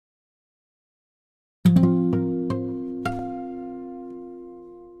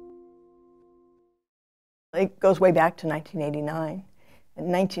It goes way back to 1989. In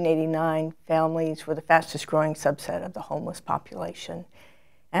 1989, families were the fastest growing subset of the homeless population.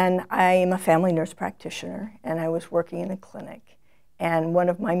 And I am a family nurse practitioner, and I was working in a clinic. And one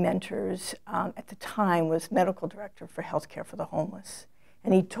of my mentors at the time was medical director for healthcare for the homeless.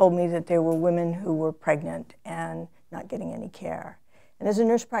 And he told me that there were women who were pregnant and not getting any care. And as a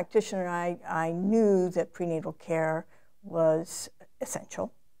nurse practitioner, I knew that prenatal care was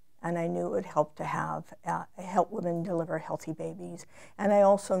essential. And I knew it would help to help women deliver healthy babies. And I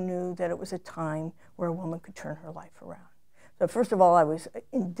also knew that it was a time where a woman could turn her life around. So first of all, I was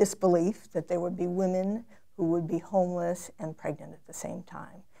in disbelief that there would be women who would be homeless and pregnant at the same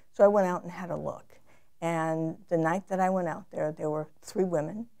time. So I went out and had a look. And the night that I went out there were 3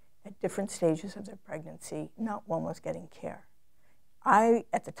 women at different stages of their pregnancy. Not one was getting care. I,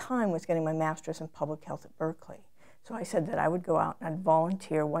 at the time, was getting my master's in public health at Berkeley. So I said that I would go out and I'd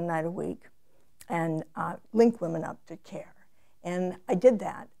volunteer one night a week and link women up to care. And I did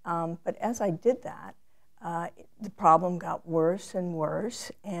that. But as I did that, the problem got worse and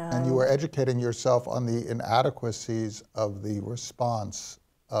worse. And you were educating yourself on the inadequacies of the response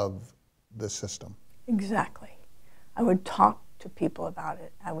of the system. Exactly. I would talk to people about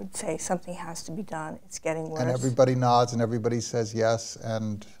it. I would say something has to be done. It's getting worse. And everybody nods and everybody says yes.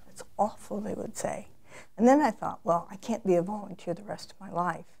 And it's awful, they would say. And then I thought, well, I can't be a volunteer the rest of my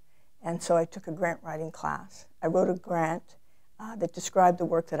life. And so I took a grant writing class. I wrote a grant that described the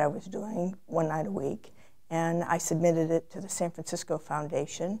work that I was doing one night a week. And I submitted it to the San Francisco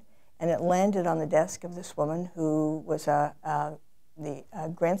Foundation. And it landed on the desk of this woman who was the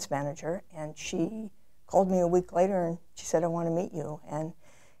grants manager. And she called me a week later and she said, I want to meet you. And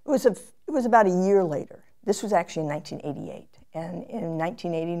it was about a year later. This was actually in 1988. And in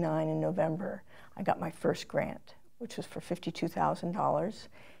 1989, in November, I got my first grant, which was for $52,000,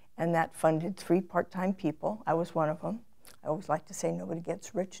 and that funded 3 part-time people. I was one of them. I always like to say nobody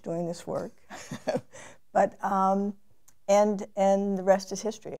gets rich doing this work, but and the rest is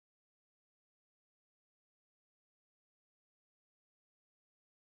history.